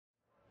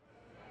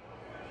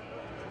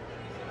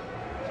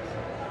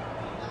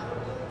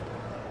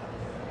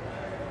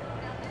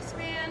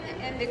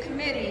the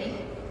committee,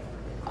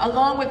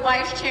 along with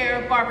Vice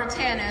Chair Barbara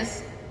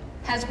Tanis,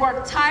 has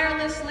worked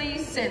tirelessly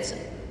since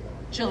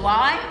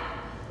July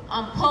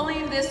on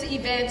pulling this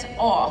event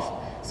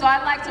off. So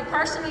I'd like to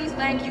personally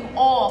thank you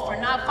all for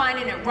not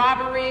finding it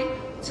robbery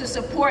to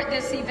support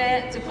this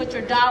event, to put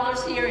your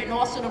dollars here, and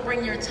also to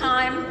bring your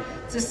time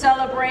to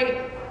celebrate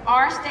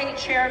our state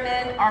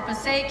chairman, our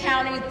Passaic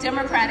County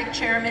Democratic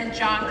Chairman,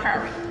 John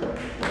Currie.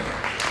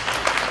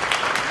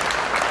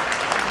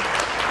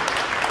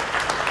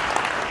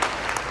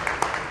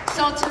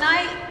 So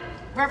tonight,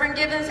 Reverend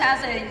Gibbons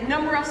has a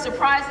number of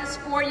surprises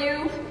for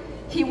you.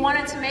 He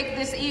wanted to make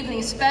this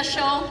evening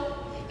special.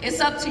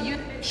 It's up to you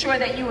to make sure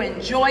that you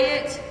enjoy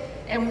it,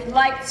 and we'd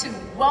like to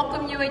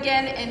welcome you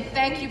again and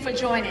thank you for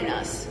joining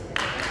us.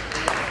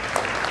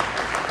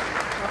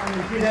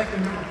 Repeat after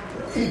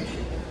me.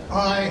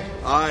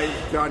 I,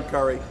 John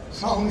Currie,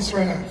 solemnly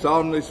swear.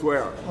 solemnly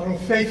swear. I will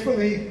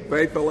faithfully,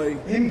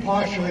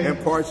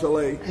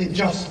 impartially,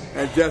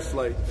 and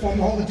justly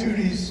perform all the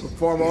duties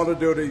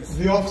of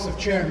the office of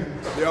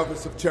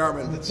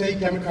chairman of the State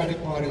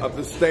Democratic Party of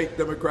the State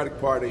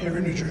Democratic Party here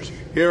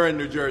in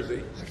New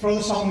Jersey. I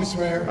further solemnly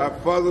swear. I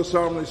I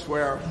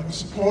will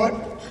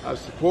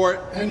support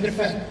and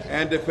defend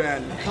the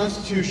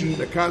Constitution of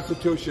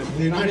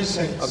the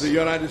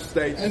United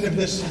States and of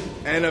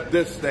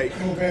this state.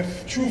 I will bear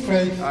true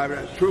faith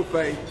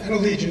and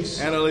allegiance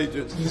to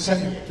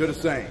the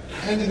same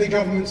and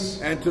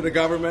to the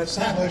governments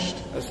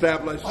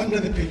established under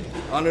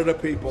the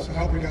people. So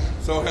help me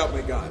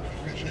God.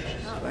 Congratulations.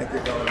 Thank you,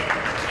 Governor.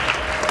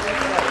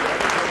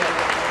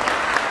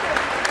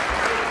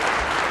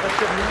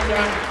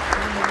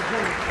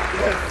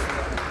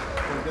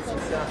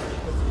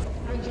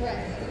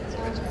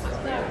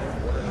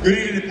 Good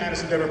evening,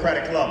 Patterson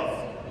Democratic Club.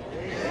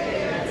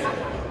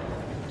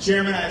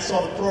 Chairman, I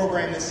saw the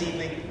program this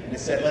evening and it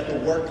said, let the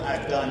work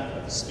I've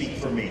done speak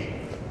for me.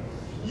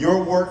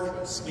 Your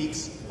work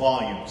speaks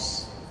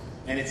volumes,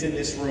 and it's in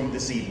this room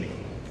this evening.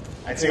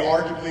 I'd say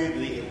arguably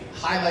the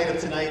highlight of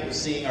tonight was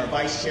seeing our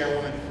Vice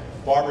Chairwoman,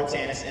 Barbara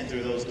Tanis,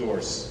 enter those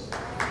doors.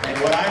 And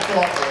what I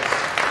thought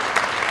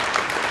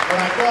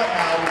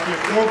now would be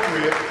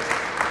appropriate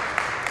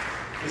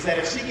is that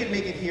if she can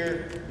make it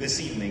here this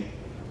evening,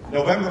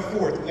 November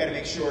 4th, we've got to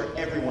make sure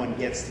everyone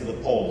gets to the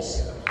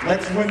polls.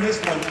 Let's win this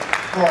one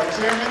for our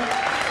chairman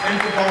and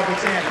for Barbara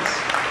Tanis.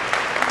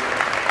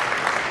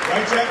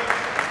 Right, Jeff?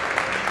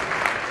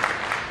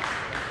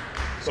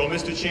 So,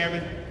 Mr.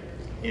 Chairman,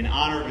 in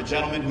honor of a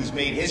gentleman who's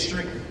made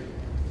history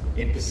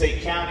in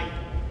Passaic County,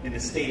 in the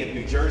state of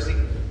New Jersey,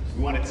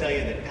 we want to tell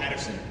you that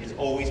Patterson is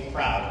always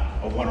proud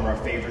of one of our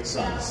favorite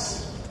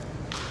sons.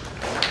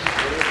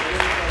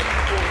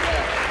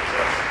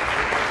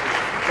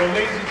 So,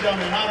 ladies and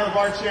gentlemen, in honor of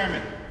our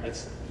chairman,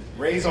 let's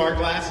raise our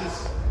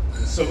glasses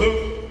and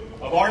salute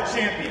of our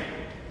champion,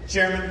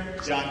 Chairman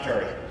John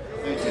Currie.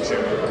 Thank you,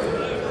 Chairman.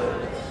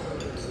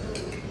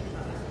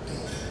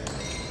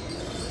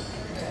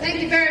 Thank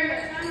you very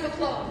much. Round of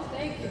applause.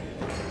 Thank you.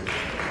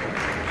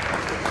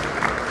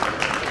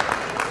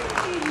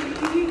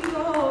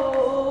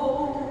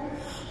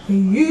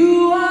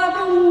 You are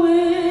the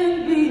wind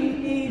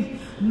beneath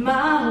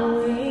my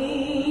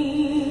wings.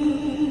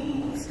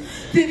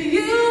 Did you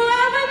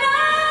ever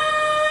know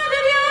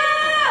that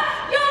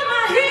you're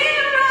my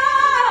hero?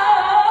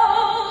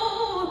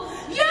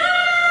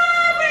 You're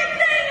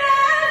everything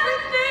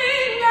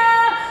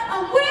I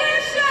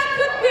wish I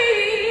could be.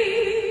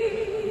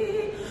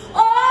 Oh,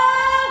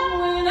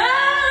 when I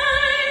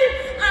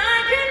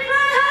can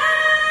fly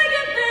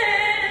higher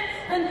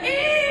than an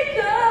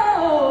eagle.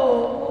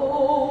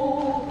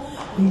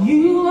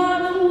 You are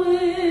the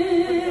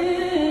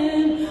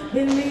wind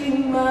beneath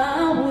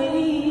my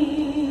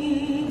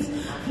wings.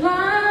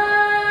 Fly,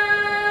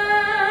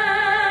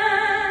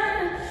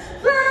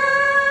 fly,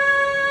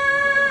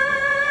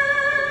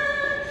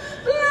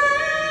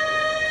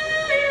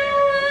 fly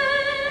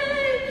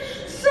away.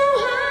 So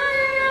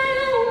high I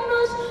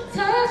almost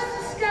touch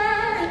the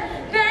sky.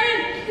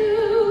 Thank you,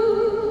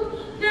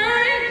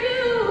 thank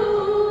you,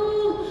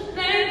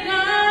 thank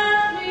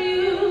God for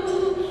you.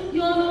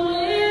 You're the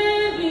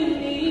wind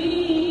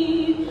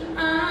beneath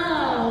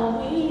our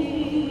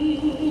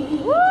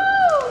wings. Woo!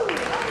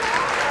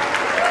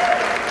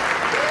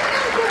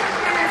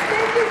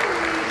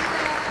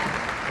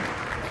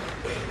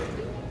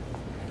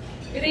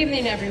 Good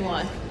evening,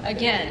 everyone.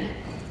 Again,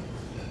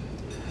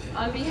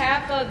 on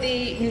behalf of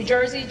the New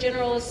Jersey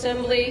General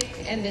Assembly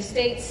and the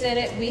State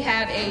Senate, we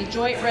have a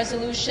joint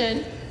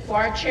resolution for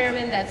our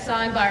chairman that's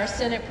signed by our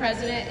Senate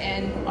President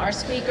and our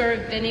Speaker,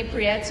 Vinnie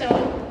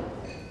Prieto.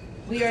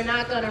 We are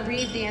not going to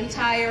read the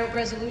entire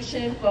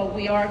resolution, but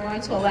we are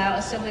going to allow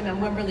Assemblyman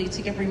Wimberly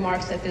to give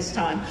remarks at this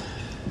time.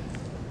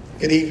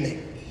 Good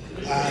evening.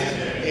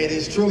 It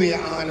is truly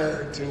an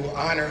honor to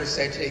honor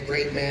such a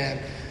great man.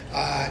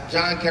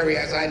 John Currie,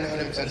 as I known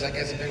him since I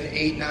guess he's been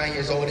 8, 9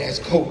 years old, as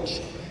coach.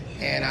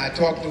 And I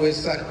talked to his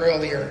son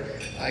earlier.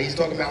 He's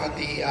talking about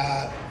the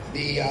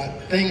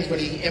things that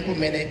he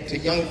implemented to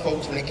young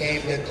folks when it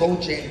came to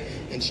coaching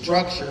and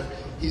structure.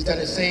 He's done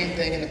the same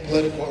thing in the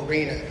political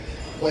arena.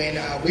 When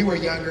we were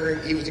younger,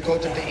 he was the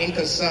coach of the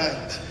Inca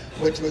Suns,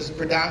 which was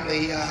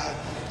predominantly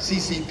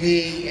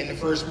CCP in the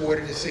first ward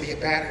of the city of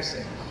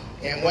Patterson.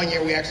 And one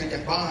year we actually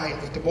combined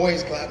with the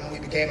boys club and we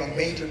became a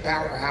major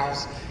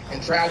powerhouse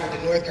and traveled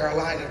to North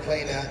Carolina to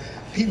play in the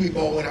Pee Wee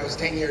Bowl when I was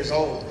 10 years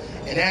old.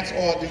 And that's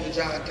all due to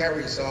John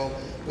Currie. So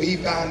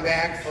we've gone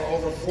back for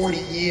over 40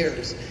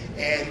 years.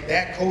 And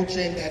that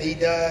coaching that he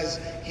does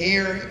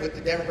here with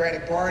the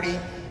Democratic Party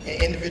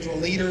and individual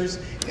leaders,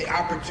 the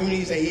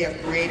opportunities that he has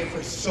created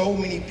for so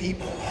many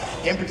people,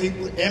 and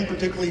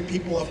particularly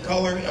people of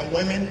color and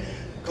women.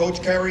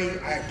 Coach Currie,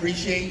 I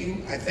appreciate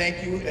you, I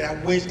thank you, and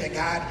I wish that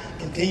God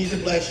continues to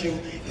bless you,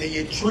 and that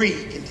your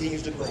tree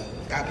continues to grow.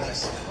 God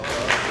bless.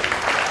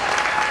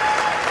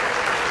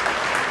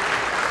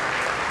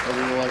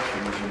 Every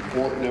election is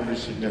important, every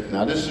significant.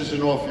 Now this is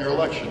an off-year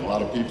election. A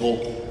lot of people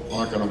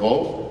aren't going to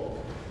vote,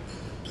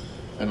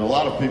 and a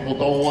lot of people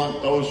don't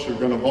want those who are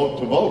going to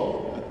vote.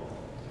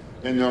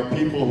 And there are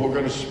people who are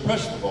going to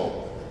suppress the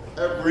vote.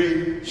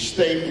 Every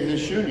state in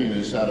this union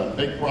has had a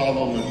big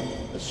problem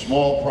and a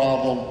small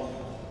problem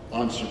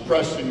on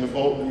suppressing the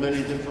vote in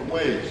many different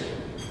ways,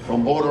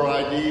 from voter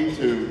ID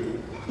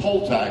to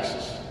poll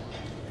taxes.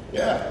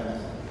 Yeah,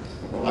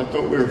 I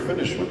thought we were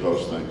finished with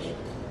those things.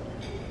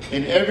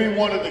 In every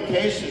one of the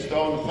cases,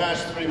 though, in the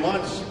past 3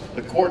 months,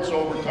 the courts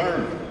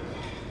overturned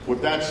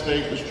what that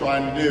state was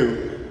trying to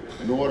do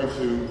in order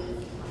to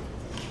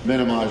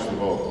minimize the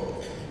vote.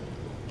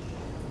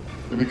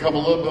 They've become a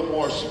little bit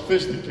more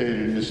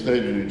sophisticated in the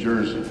state of New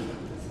Jersey.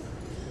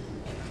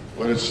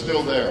 But it's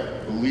still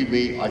there. Believe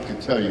me, I can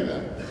tell you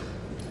that.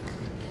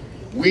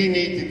 We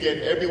need to get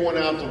everyone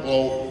out to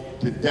vote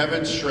to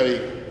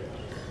demonstrate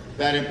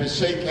that in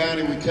Passaic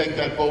County we take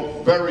that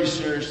vote very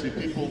seriously.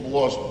 People have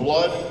lost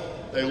blood.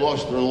 They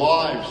lost their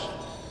lives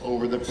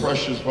over the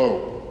precious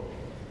vote.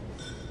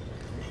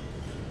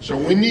 So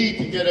we need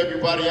to get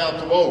everybody out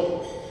to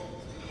vote.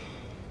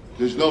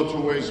 There's no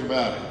two ways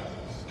about it.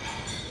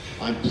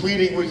 I'm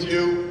pleading with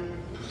you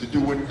to do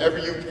whatever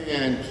you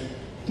can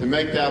to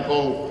make that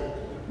vote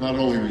not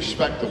only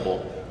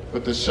respectable,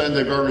 but to send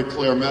a very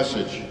clear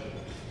message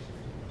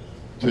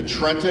to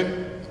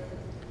Trenton,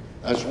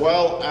 as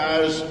well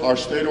as our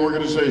state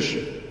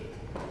organization,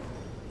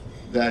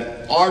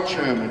 that our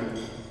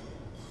chairman,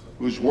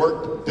 who's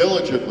worked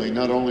diligently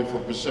not only for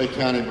Passaic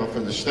County but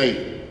for the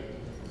state,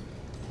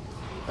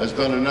 has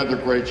done another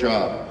great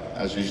job,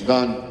 as he's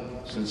done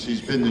since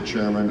he's been the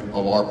chairman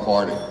of our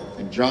party.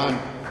 And John,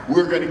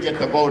 we're going to get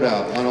the vote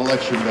out on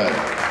election day.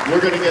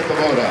 We're going to get the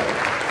vote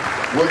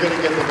out. We're going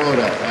to get the vote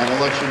out on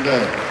election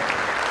day.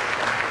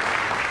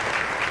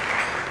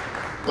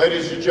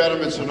 Ladies and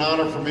gentlemen, it's an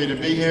honor for me to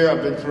be here.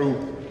 I've been through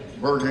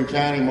Bergen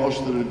County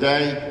most of the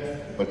day,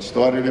 but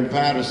started in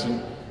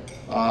Patterson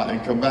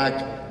and come back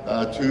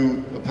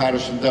to the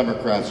Patterson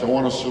Democrats. I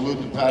want to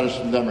salute the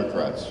Patterson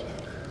Democrats.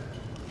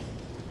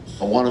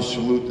 I want to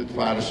salute the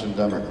Patterson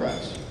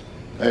Democrats.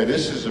 Hey,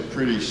 this is a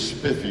pretty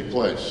spiffy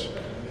place.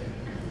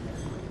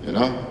 You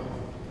know?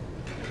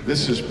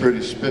 This is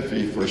pretty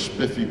spiffy for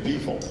spiffy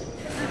people.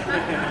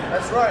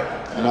 That's right.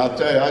 And I'll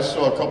tell you, I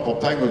saw a couple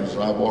of penguins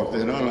when I walked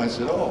in, and I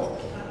said, "Oh,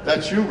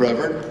 that's you,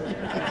 Reverend."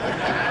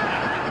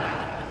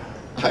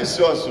 I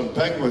saw some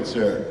penguins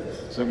here.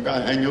 Some guy,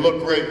 and you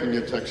look great in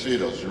your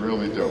tuxedos, you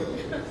really do.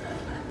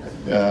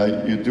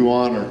 You do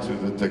honor to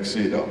the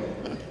tuxedo.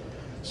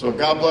 So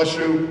God bless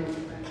you.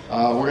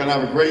 We're going to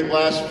have a great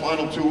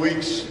final 2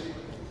 weeks.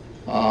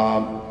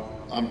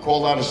 I'm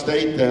called out of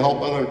state to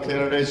help other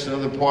candidates in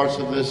other parts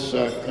of this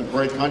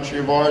great country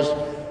of ours,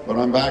 but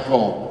I'm back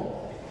home.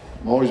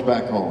 I'm always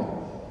back home.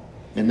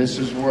 And this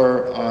is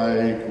where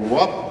I grew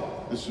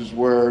up. This is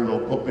where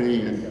they'll put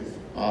me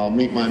and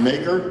meet my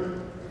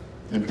maker.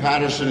 And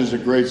Patterson is a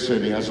great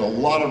city. It has a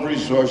lot of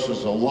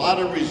resources, a lot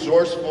of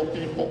resourceful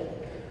people.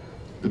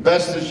 The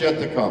best is yet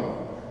to come.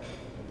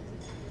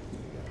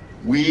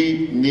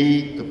 We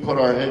need to put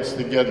our heads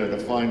together to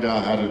find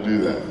out how to do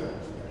that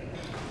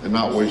and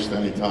not waste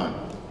any time.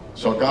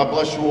 So God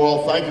bless you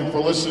all. Thank you for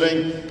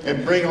listening.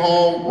 And bring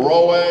home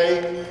Roe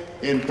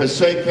in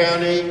Passaic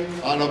County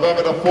on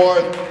November the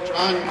 4th.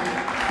 John,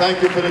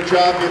 thank you for the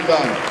job you've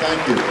done.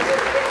 Thank you.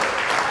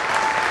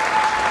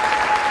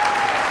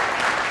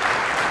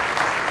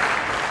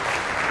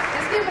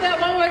 Let's give it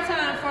up one more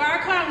time for our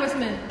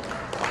Congressman,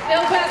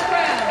 Bill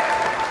Pascrell.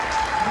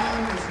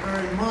 John is the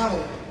very model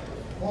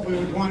of what we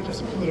would want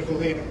as a political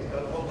leader.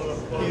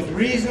 He is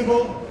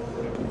reasonable,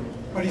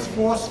 but he's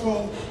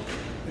forceful,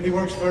 and he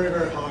works very,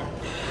 very hard.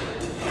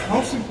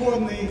 Most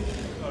importantly,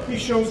 he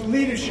shows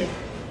leadership,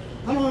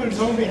 not only on his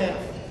own behalf,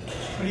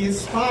 but he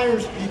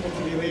inspires people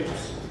to be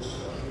leaders.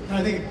 And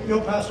I think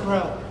Bill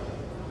Pascrell,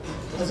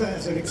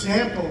 as an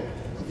example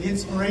of the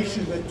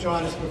inspiration that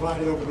John has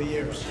provided over the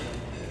years.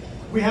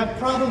 We have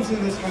problems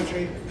in this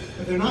country,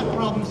 but they're not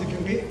problems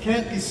that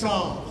can't be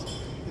solved.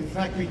 In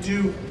fact, we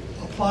do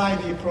apply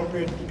the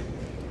appropriate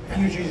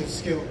energies and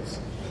skills.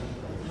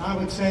 And I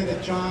would say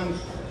that John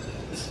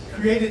has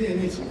created in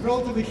his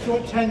relatively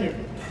short tenure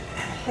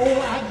a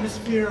whole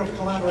atmosphere of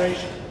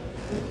collaboration.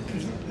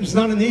 It's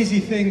not an easy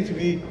thing to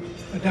be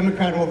a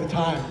Democrat all the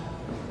time.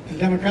 And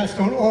Democrats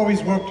don't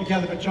always work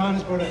together, but John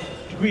has brought a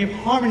degree of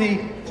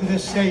harmony to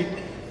this state,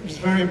 which is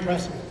very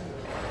impressive.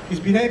 He's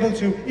been able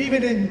to,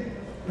 even in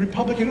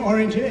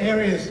Republican-oriented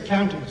areas,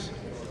 counties,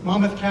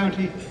 Monmouth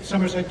County,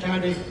 Somerset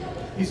County,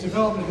 he's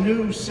developed a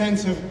new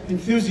sense of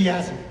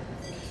enthusiasm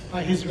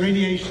by his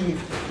radiation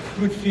of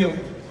good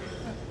feeling.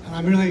 And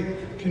I'm really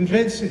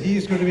convinced that he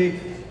is going to be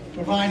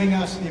providing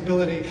us the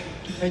ability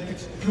to take the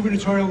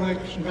gubernatorial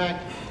election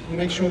back and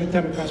make sure that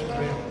Democrats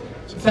prevail.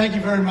 So thank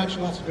you very much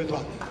and lots of good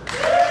luck.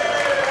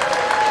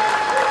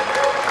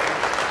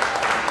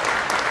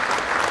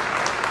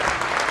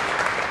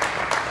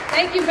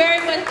 Thank you very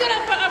much. Good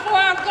up for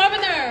our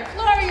governor,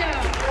 Gloria.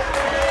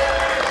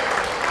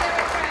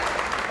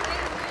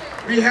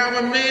 We have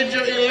a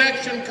major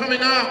election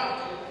coming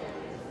up.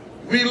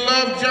 We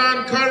love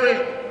John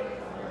Currie.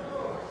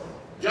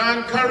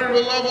 John Currie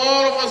will love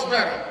all of us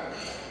better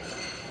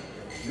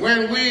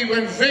when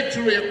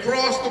victory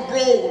across the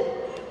board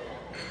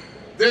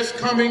this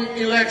coming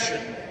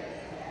election.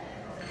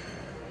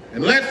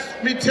 And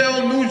let me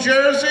tell New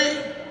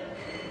Jersey,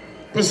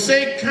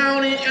 Passaic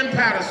County, and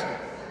Patterson,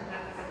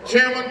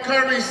 Chairman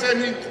Currie said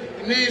he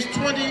needs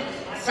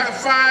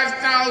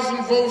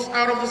 25,000 votes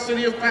out of the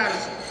city of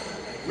Patterson.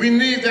 We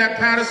need that,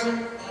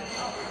 Patterson,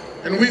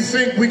 and we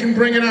think we can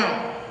bring it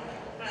out.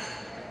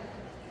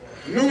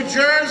 New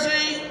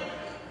Jersey,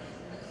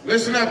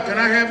 listen up, can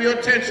I have your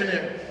attention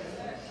here?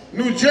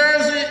 New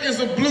Jersey is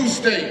a blue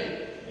state.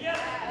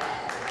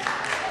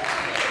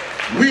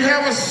 We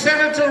have a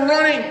senator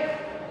running,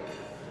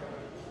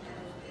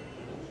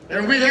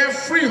 and we have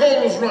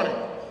freeholders running,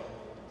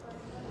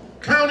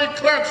 county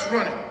clerks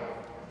running.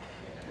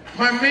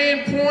 My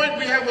main point,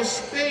 we have a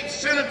state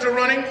senator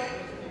running,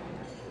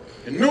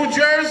 and New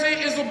Jersey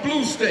is a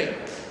blue state.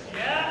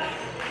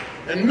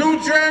 And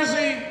New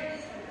Jersey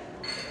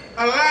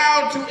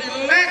allowed to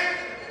elect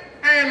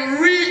and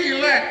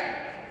re-elect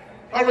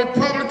a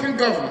Republican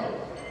governor.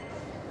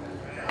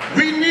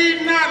 We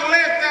need not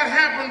let that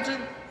happen to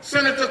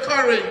Senator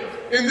Currie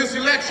in this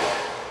election.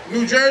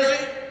 New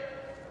Jersey,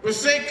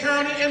 Passaic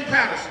County, and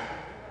Patterson,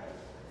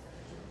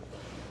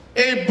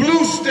 a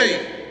blue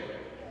state,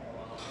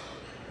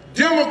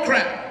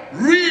 Democrat,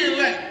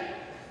 re-elect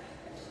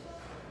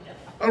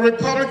a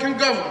Republican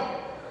governor.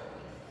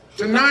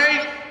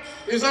 Tonight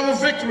is our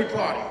victory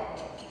party.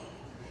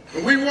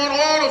 And we want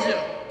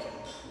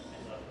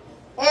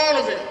all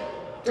of you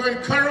to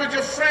encourage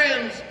your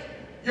friends,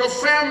 your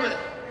family,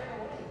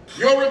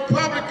 your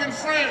Republican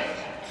friends,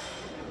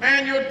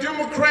 and your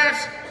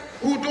Democrats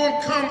who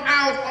don't come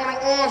out on an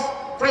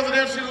off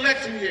presidential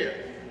election year.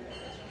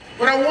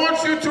 But I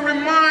want you to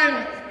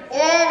remind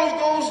all of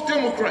those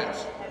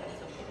Democrats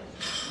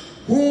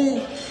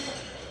who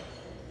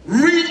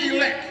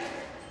re-elect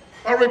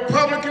a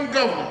Republican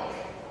governor,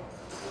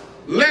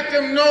 let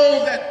them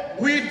know that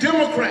we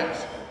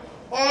Democrats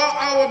are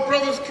our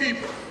brother's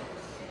keeper.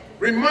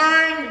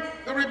 Remind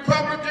the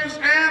Republicans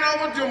and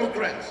our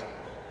Democrats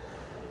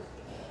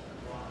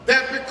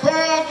that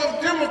because of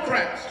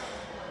Democrats,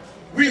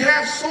 we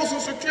have Social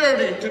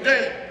Security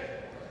today.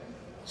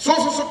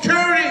 Social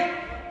Security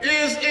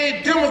is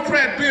a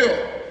Democrat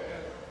bill.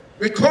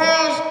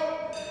 Because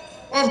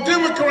of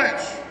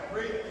Democrats,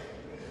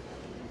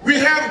 we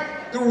have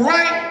the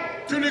right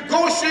to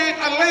negotiate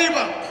a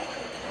labor.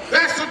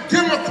 That's a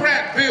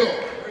Democrat bill.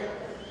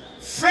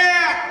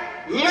 Fair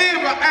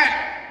Labor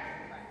Act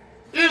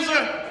is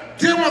a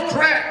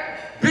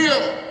Democrat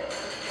bill.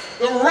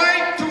 The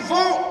right to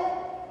vote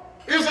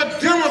is a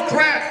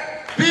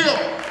Democrat bill.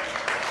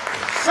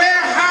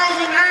 Fair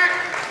Housing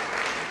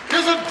Act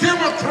is a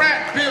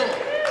Democrat bill.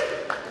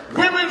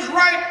 Women's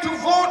right to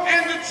vote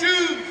and to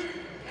choose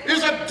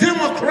is a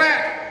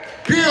Democrat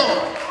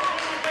bill.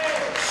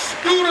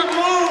 Student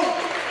loan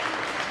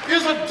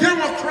is a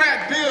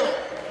Democrat bill.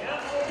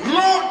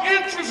 Low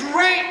interest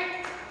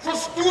rate for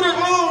student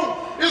loan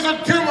is a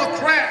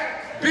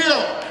Democrat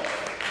bill.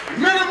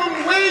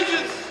 Minimum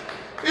wages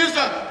is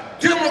a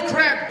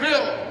Democrat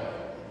bill.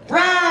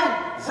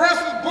 Brown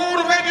versus Board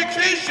of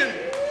Education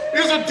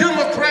is a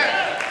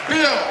Democrat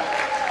bill.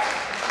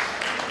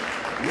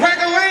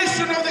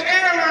 Regulation of the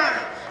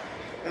airlines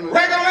and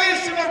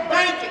regulation of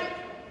banking,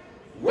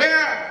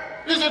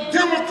 where is a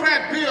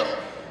Democrat bill.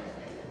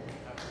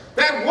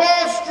 That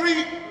Wall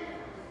Street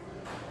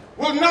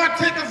will not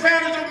take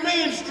advantage of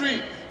Main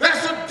Street.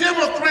 That's a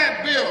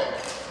Democrat bill.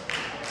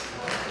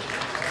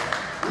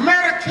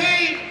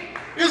 Medicaid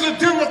is a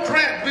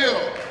Democrat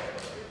bill.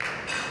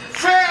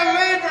 Fair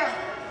labor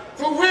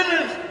for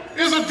women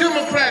is a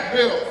Democrat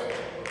bill.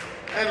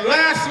 And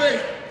lastly,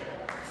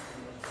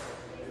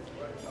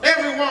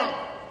 everyone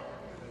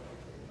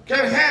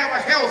can have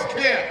a health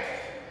care.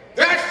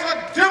 That's a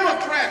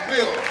Democrat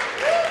bill.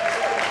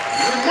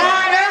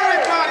 Remind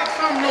everybody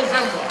come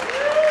November,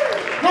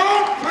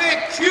 don't play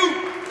cute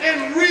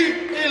and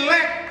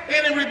re-elect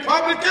any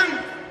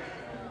Republican,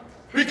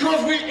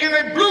 because we in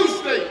a blue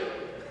state.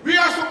 We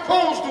are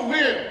supposed to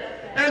win.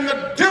 And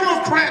the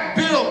Democrat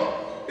bill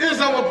is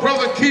our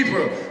brother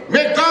keeper.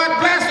 May God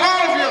bless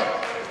all of you.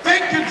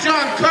 Thank you,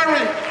 John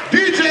Currie.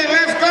 DJ